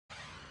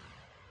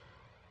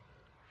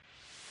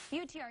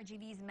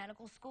UTRGV's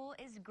medical school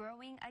is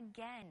growing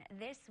again.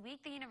 This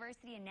week, the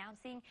university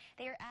announcing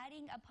they are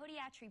adding a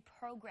podiatry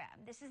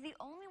program. This is the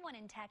only one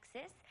in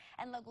Texas,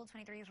 and Local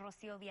 23's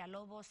Rocio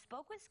Villalobos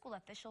spoke with school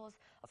officials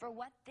over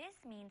what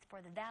this means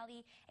for the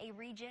Valley, a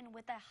region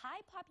with a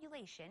high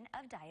population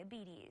of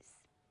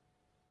diabetes.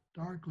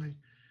 Historically,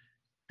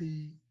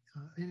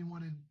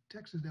 anyone in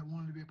Texas that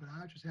wanted to be a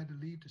podiatrist had to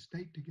leave the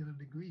state to get a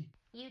degree.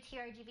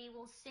 UTRGV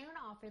will soon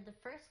offer the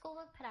first school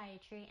of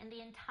podiatry in the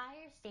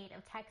entire state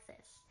of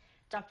Texas.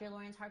 Dr.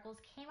 Lawrence Harkles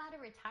came out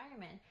of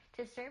retirement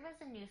to serve as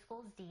the new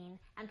school's dean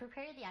and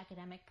prepare the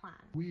academic plan.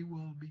 We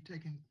will be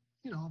taking,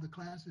 the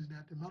classes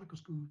that the medical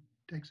school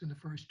takes in the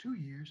first 2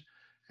 years,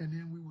 and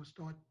then we will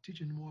start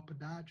teaching more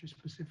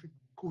podiatry-specific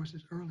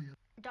courses earlier.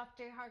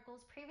 Dr.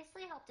 Harkles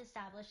previously helped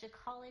establish a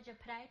College of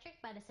Podiatric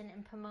Medicine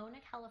in Pomona,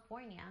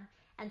 California,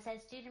 and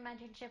says student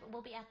mentorship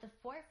will be at the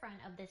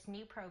forefront of this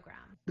new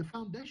program. The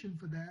foundation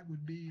for that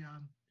would be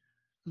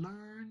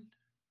learn,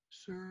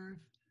 serve,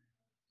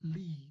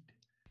 lead.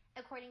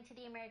 According to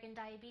the American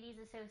Diabetes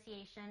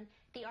Association,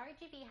 the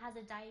RGV has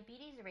a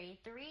diabetes rate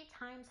 3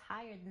 times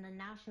higher than the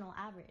national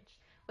average,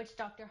 which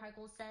Dr.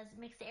 Harkles says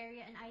makes the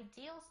area an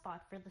ideal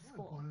spot for the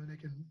school. They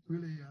can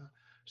really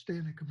stay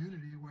in the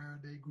community where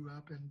they grew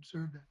up and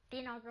serve that. The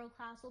inaugural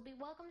class will be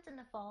welcomed in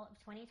the fall of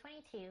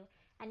 2022,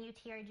 and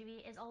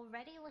UTRGV is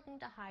already looking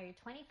to hire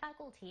 20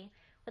 faculty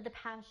with a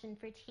passion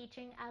for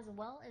teaching as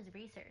well as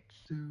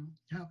research. To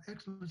have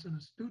excellence in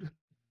a student,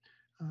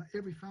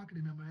 every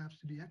faculty member has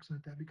to be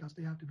excellent at that, because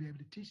they have to be able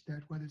to teach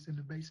that, whether it's in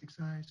the basic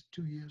science,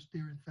 2 years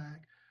theory and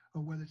fact,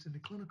 or whether it's in the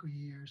clinical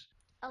years.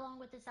 Along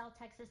with the South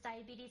Texas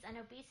Diabetes and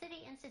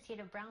Obesity Institute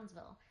of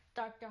Brownsville,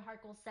 Dr.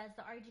 Harkles says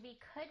the RGV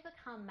could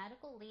become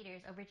medical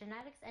leaders over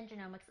genetics and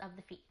genomics of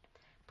the feet.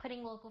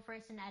 Putting local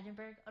first in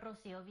Edinburgh,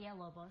 Rocio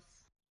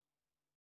Villalobos.